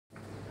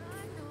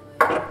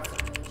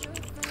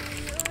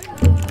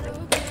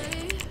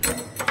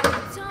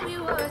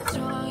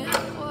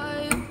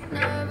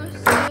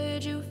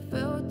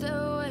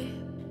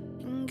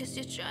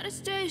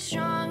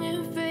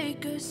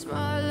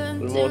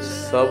Almost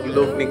सब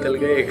लोग निकल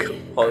गए एक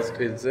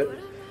हॉस्टल से,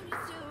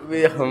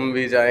 वे हम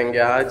भी जाएंगे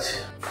आज।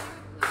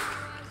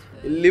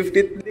 लिफ्ट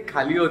इतनी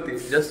खाली होती है,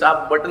 जस्ट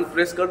आप बटन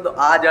प्रेस कर दो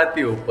आ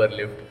जाती है ऊपर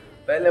लिफ्ट।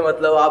 पहले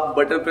मतलब आप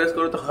बटन प्रेस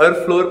करो तो हर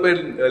फ्लोर पे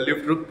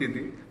लिफ्ट रुकती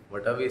थी,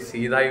 बट अभी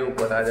सीधा ही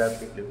ऊपर आ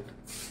जाती है लिफ्ट।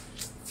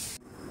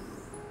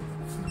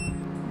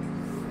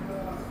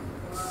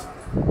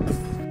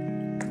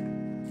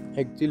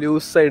 एक्चुअली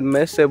उस साइड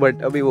मेस है,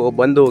 बट अभी वो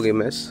बंद हो गई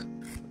मेस,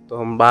 तो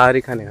हम बाहर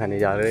ही खाने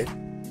जा रहे हैं।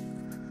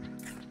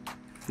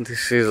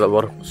 This is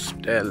our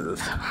hostel.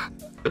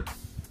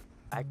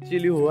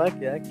 Actually हुआ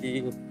क्या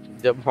कि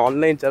जब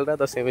ऑनलाइन चल रहा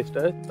था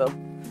सेमेस्टर,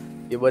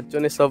 तब ये बच्चों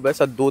ने सब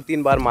ऐसा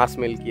 2-3 बार मास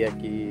मेल किया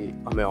कि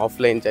हमें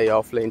ऑफलाइन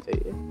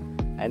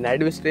चाहिए। एंड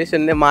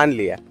एडमिनिस्ट्रेशन ने मान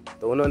लिया,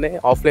 तो उन्होंने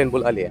ऑफलाइन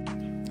बुला लिया।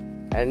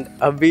 एंड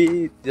अभी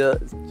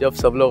जब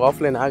सब लोग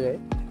ऑफलाइन आ गए,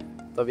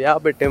 तब यहाँ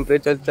पे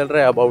टेम्परेचर चल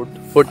रहा है अबाउट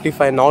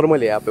 45,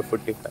 नॉर्मल है यहाँ पे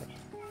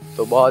 45।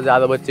 तो बहुत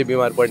ज़्यादा बच्चे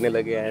बीमार पड़ने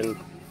लगे। एंड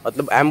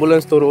मतलब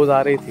एम्बुलेंस तो रोज़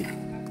आ रही थी,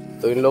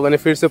 तो इन लोगों ने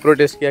फिर से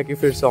प्रोटेस्ट किया कि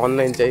फिर से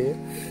ऑनलाइन चाहिए।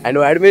 एंड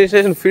वो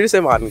एडमिनिस्ट्रेशन फिर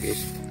से मान गई,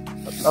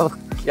 मतलब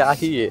क्या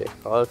ही है।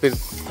 और फिर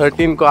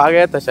 13 को आ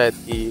गया था शायद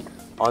कि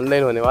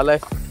ऑनलाइन होने वाला है,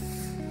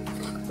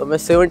 तो मैं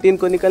 17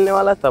 को निकलने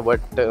वाला था, बट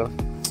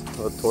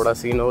थोड़ा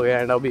सीन हो गया।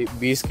 एंड अभी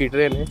 20 की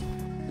ट्रेन है।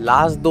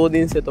 लास्ट 2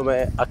 दिन से तो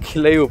मैं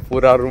अकेला ही हूँ,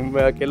 पूरा रूम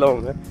में अकेला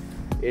हूँ मैं।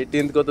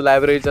 18 को तो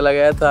लाइब्रेरी चला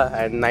गया था,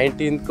 एंड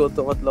 19 को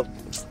तो मतलब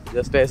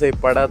जस्ट ऐसे ही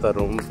पड़ा था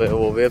रूम पे।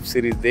 वो वेब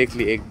सीरीज देख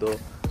ली 1-2,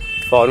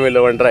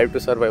 फॉर्मूला 1 ड्राइव टू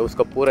सर्वाइव,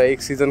 उसका पूरा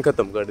 1 सीज़न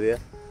ख़त्म कर दिया।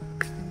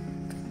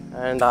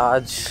 एंड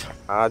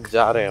आज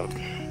जा रहे हैं हम।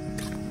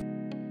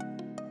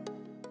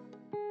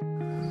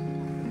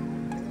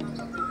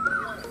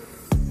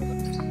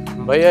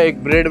 भैया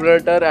एक ब्रेड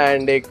बटर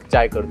एंड एक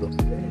चाय कर दो।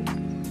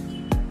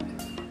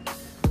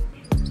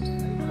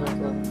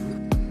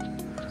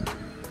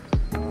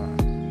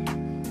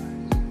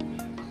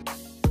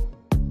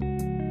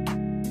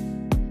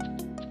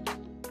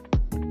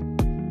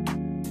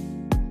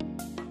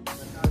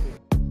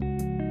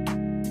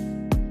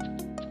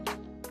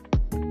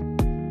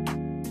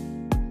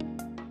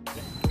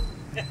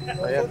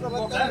 भैया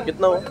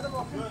कितना हो?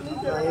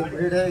 एक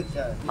ब्रेड है, एक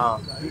चाय। हाँ।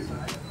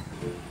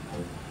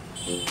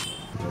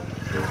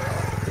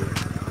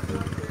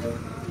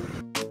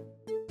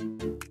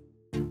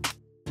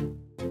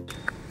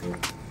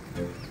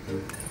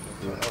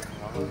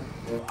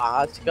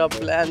 आज का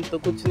प्लान तो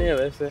कुछ नहीं है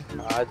वैसे।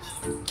 आज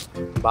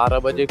 12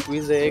 बजे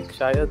क्विज है एक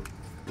शायद,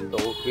 तो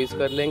वो क्विज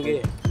कर लेंगे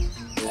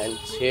एंड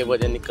 6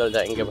 बजे निकल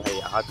जाएंगे भाई।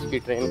 आज की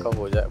ट्रेन का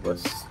हो जाए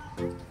बस।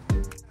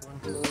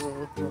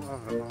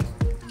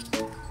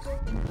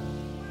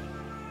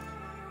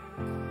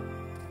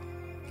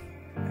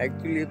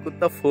 एक्चुअली ये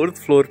कुत्ता 4th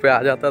फ्लोर पे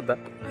आ जाता था,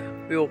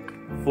 वो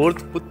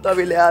 4th कुत्ता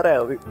भी ले आ रहा है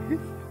अभी।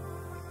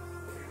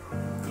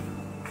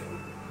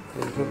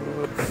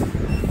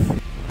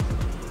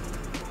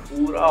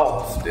 पूरा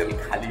हॉस्टल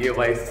खाली है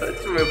भाई,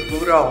 सच में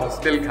पूरा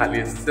हॉस्टल खाली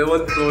है।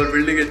 7th फ्लोर,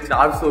 बिल्डिंग है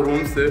 400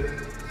 रूम से,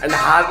 एंड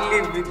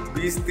हार्डली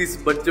 20-30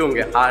 बच्चे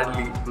होंगे,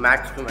 हार्डली,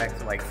 मैक्स टू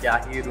मैक्स। भाई क्या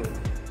ही रूम,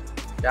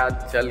 क्या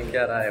चल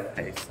क्या रहा है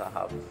भाई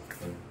साहब।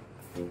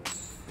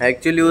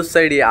 एक्चुअली उस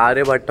साइड ये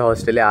आर्यभट्टा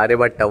हॉस्टल है,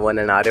 आर्यभट्टा 1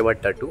 एंड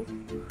आर्यभट्टा 2।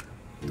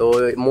 तो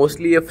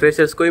मोस्टली ये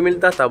फ्रेशर्स को ही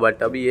मिलता था,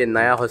 बट अभी ये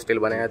नया हॉस्टल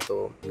बनाया। तो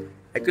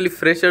एक्चुअली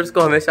फ्रेशर्स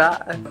को हमेशा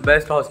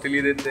बेस्ट हॉस्टल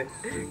ही देते हैं।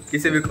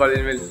 किसी भी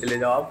कॉलेज में चले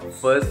जाओ आप,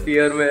 फर्स्ट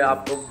ईयर में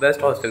आपको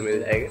बेस्ट हॉस्टल मिल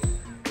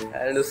जाएगा,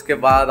 एंड उसके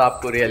बाद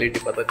आपको रियलिटी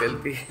पता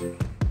चलती है।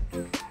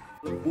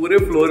 पूरे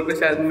फ्लोर पे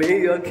शायद मैं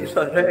ही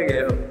अकेला रह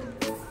गया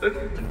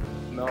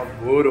ना,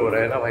 बोर हो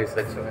रहा है ना भाई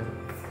सच में।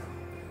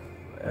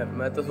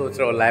 मैं तो सोच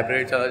रहा हूँ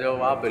लाइब्रेरी चला जाओ,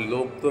 वहाँ पे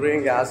लोग तो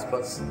रहेंगे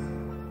आसपास।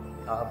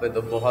 यहाँ पे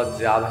तो बहुत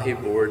ज़्यादा ही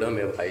बोर्डम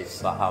है भाई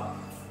साहब।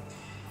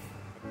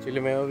 एक्चुअली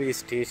मैं अभी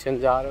स्टेशन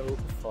जा रहा हूँ,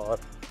 और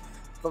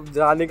अब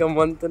जाने का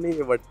मन तो नहीं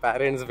है, बट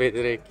पेरेंट्स भेज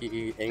रहे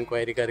कि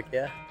इंक्वायरी करके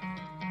आ,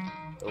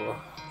 तो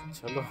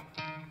चलो।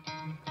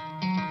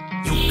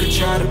 You could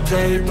try to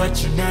play it,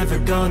 but you're never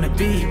gonna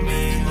beat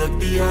me. Look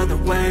the other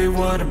way,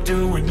 what I'm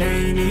doing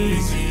ain't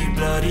easy.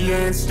 Bloody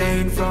hands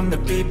stained from the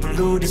people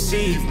who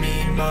deceive me.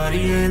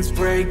 Muddy hands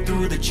break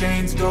through the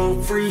chains, go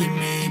free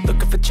me.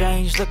 Looking for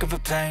change, looking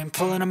for pain.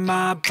 Pulling a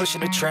mob,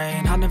 pushing a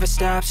train. I'll never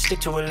stop,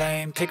 stick to a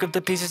lane. Pick up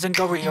the pieces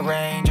and go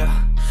rearrange.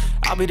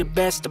 I'll be the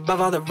best above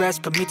all the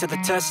rest, put me to the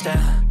test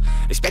and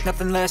expect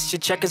nothing less. You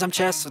check as I'm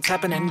chess, what's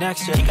happening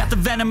next? Yeah. He got the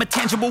venom, a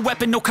tangible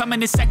weapon, no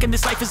coming in second.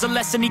 This life is a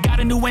lesson. He got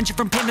a new engine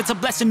from pain, it's a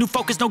blessing. New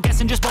focus, no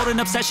guessing, just bold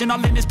and obsession.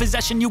 All in his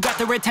possession, you got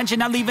their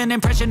attention. I'll leave an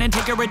impression and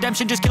take your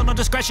redemption. Just kill no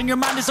discretion.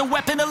 Your mind is a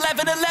weapon.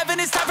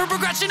 11-11, it's time for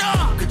progression.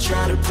 You could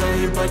try to play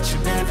it, but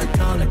you're never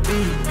gonna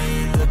beat me.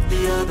 Look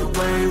the other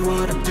way,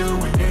 what I'm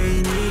doing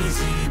ain't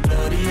easy.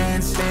 Bloody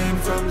hands stained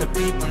from the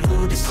people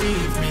who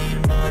deceive me.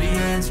 Muddy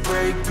hands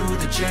break through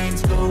the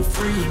chains, go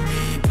free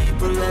me.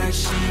 People like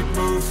sheep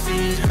move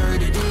feet,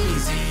 hurt it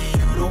easy.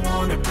 You don't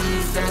wanna be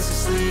fast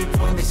asleep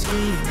when they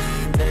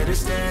scheming. Better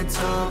stand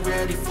tall,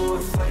 ready for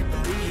a fight,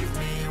 believe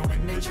me.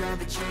 When they try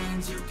to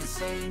change, you can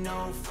say no,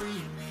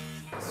 free me.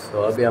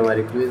 So अभी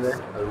हमारी quiz है,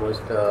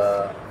 almost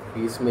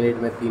 20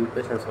 minute में 3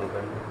 patient solve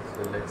करने।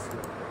 So let's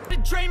see.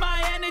 Drain my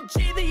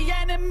energy, the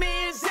enemy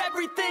is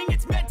everything.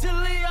 It's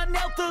mentally,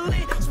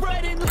 unhealthily,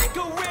 spreading like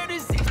a rare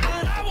disease,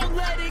 but I won't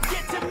let it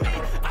get to me.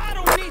 I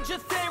don't need your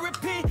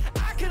therapy.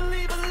 I can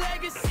leave a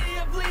legacy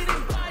of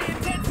leading by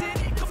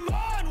intensity. Come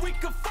on, we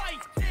can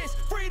fight this.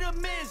 Freedom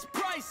is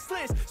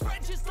priceless.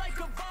 Spread just like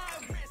a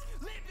virus.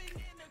 Living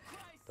in a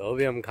crisis. तो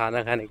अभी हम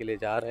खाना खाने के लिए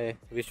जा रहे हैं,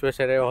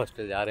 विश्वेश्वरैया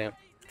हॉस्टल जा रहे हैं,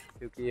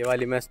 क्योंकि ये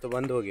वाली मेस तो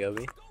बंद हो गया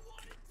अभी,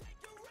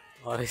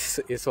 और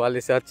इस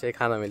वाले से अच्छा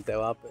खाना मिलता है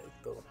वहाँ पे।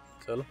 तो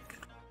चलो।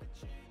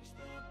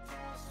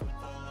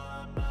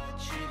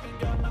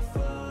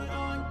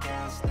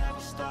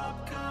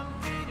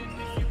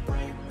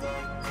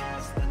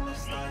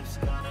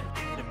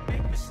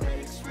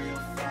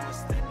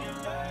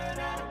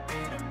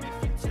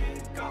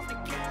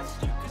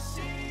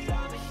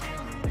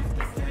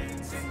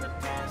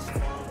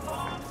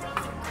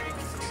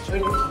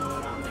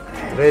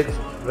 वेज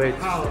वेज,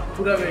 हाँ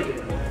पूरा वेज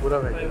है, पूरा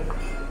वेज है।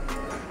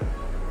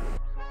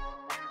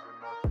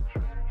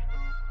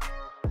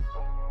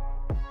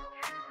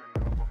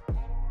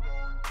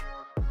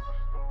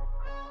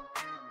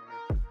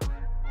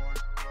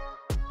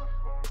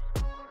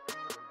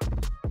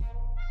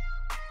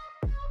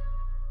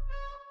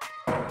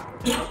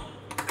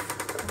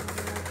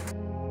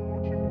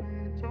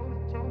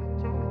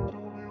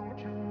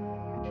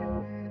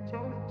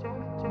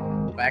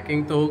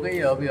 पैकिंग तो हो गई,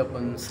 अभी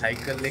अपन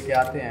साइकिल लेके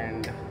आते हैं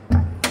एंड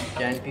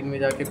कैंटीन में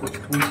जाके कुछ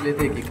पूछ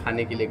लेते हैं कि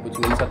खाने के लिए कुछ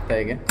मिल सकता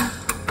है क्या।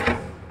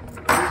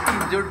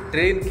 जो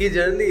ट्रेन की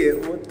जर्नी है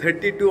वो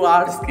 32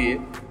 आवर्स की है,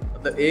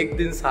 मतलब एक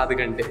दिन 7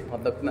 घंटे,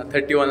 मतलब ना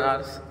 31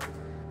 आवर्स।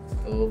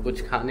 तो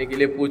कुछ खाने के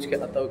लिए पूछ के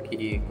आता हूँ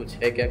कि कुछ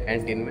है क्या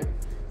कैंटीन में,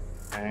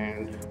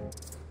 एंड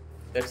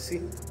लेट्स सी।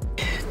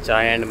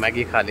 चाय एंड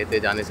मैगी खा लेते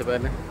जाने से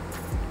पहले।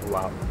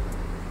 वाह,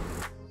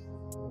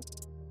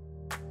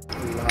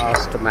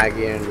 लास्ट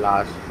मैगी एंड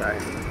लास्ट चाय।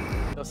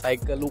 तो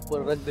साइकिल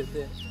ऊपर रख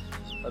देते हैं,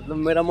 मतलब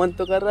मेरा मन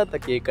तो कर रहा था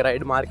कि एक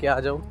राइड मार के आ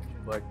जाऊँ,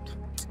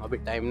 बट अभी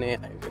टाइम नहीं है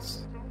आई गेस,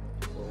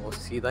 तो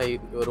सीधा ही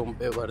रूम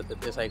पे भर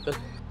देते साइकिल।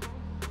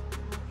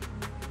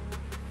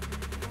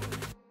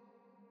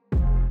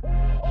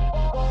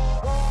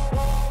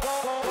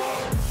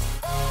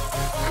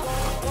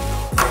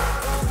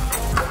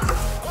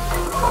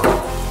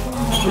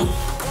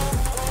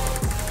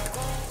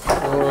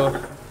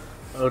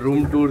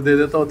 रूम टूर दे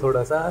देता हूँ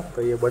थोड़ा सा।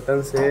 तो ये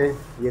बटन से,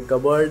 ये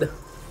कबर्ड,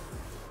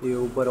 ये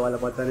ऊपर वाला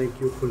पता नहीं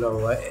क्यों खुला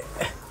हुआ है,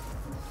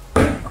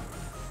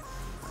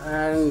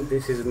 एंड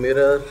दिस इज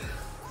मिरर।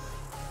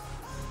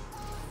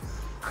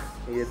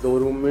 ये 2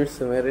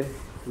 रूममेट्स मेरे,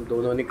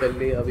 दोनों निकल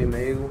लिए, अभी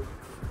मैं ही हूँ।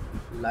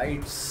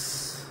 लाइट्स,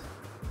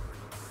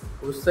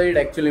 उस साइड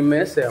एक्चुअली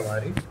मेस है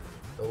हमारी,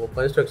 तो वो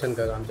कंस्ट्रक्शन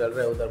का काम चल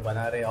रहा है, उधर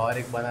बना रहे, और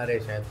एक बना रहे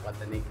शायद,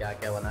 पता नहीं क्या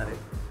क्या बना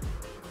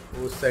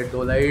रहे। उस साइड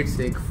 2 लाइट्स,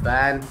 एक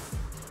फैन,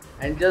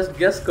 एंड जस्ट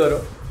गेस करो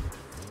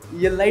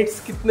ये लाइट्स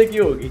कितने की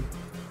होगी।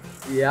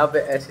 यहाँ पे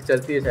ऐसी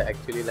चलती है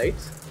एक्चुअली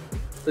लाइट्स,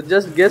 तो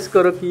जस्ट गेस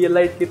करो कि ये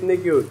लाइट कितने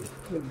की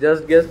होगी।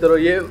 जस्ट गेस करो,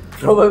 ये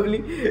प्रोबेबली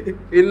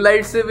इन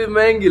लाइट से भी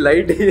महंगी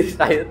लाइट है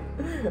शायद,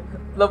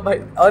 मतलब भाई।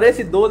 और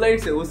ऐसी 2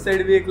 लाइट्स है, उस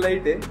साइड भी एक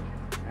लाइट है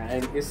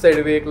एंड इस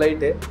साइड भी एक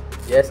लाइट है।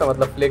 ये ऐसा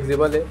मतलब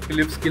फ्लेक्सिबल है,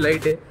 फिलिप्स की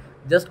लाइट है।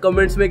 जस्ट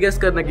कमेंट्स में गेस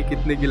करना कि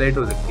कितने की लाइट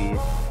हो सकती है,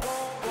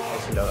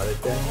 ऐसे लगा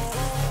देते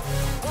हैं।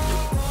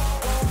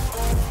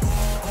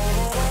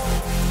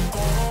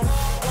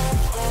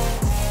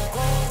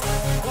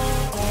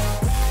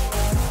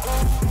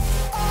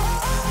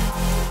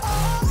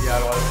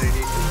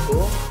 ऑलरेडी को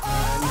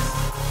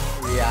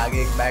ये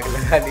आगे एक बैग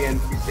लगा दी एंड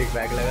पीछे एक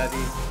बैग लगा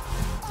दी,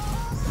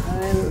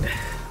 and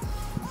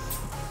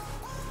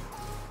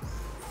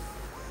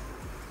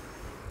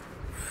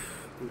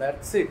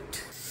that's it.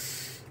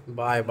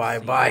 Bye bye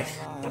bye.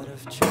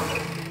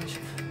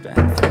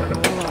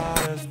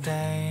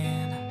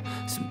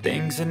 Some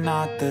things are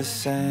not the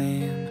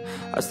same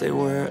as they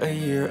were a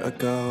year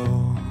ago,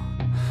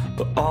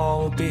 but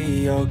all will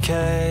be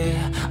okay.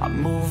 I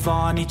move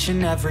on each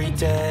and every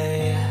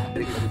day.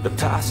 The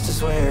past is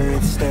where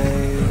it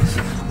stays,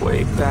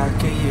 way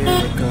back a year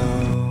ago.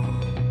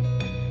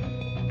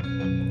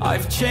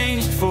 I've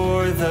changed for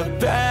the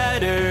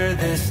better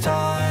this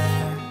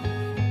time.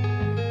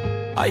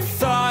 I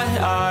thought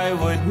I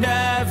would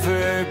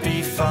never be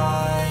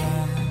fine.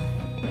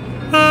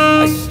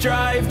 I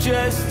strive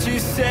just to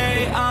say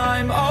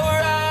I'm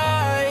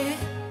alright.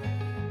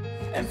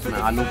 इसमें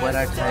आलू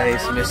पराठा है,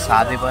 इसमें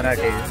सादे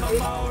पराठे,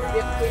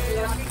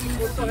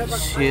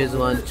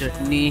 Schezwan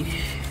chutney,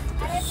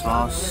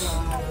 sauce,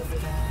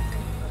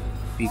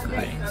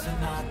 pickle.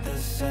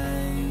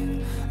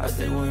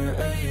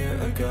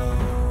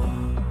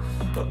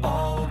 But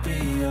all will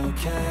be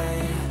okay.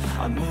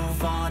 I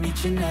move on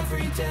each and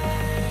every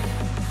day.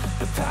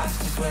 The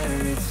past is where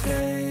it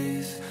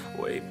stays,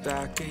 way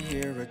back a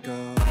year ago.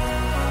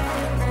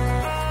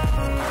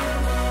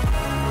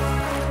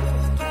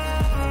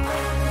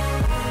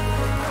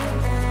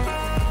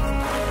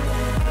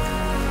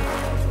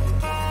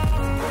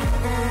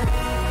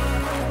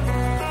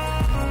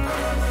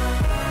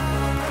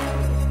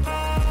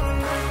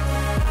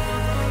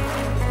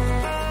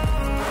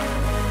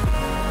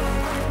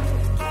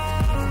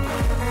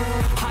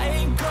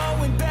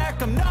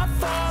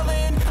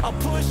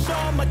 I'll push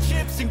all my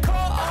chips and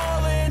call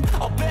all in.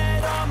 I'll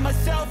bet on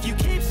myself, you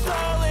keep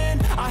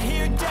stalling. I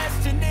hear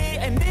destiny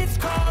and it's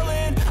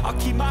calling. I'll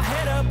keep my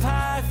head up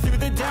high through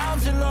the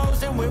downs and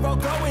lows. And we're all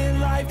going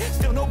life,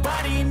 still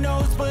nobody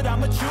knows. But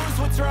I'ma choose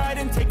what's right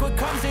and take what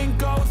comes and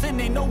goes. And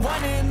ain't no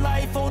one in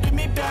life holding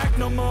me back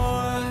no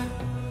more.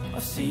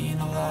 I've seen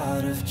a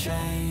lot of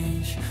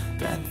change,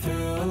 been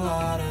through a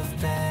lot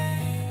of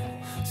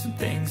pain. Some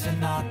things are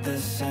not the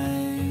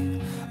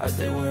same as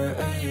they were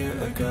a year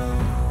ago,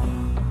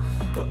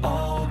 but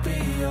all will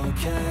be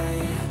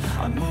okay.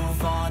 I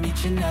move on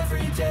each and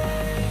every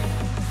day.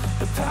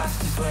 The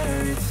past is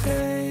where it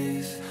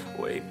stays,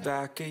 way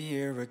back a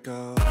year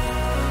ago.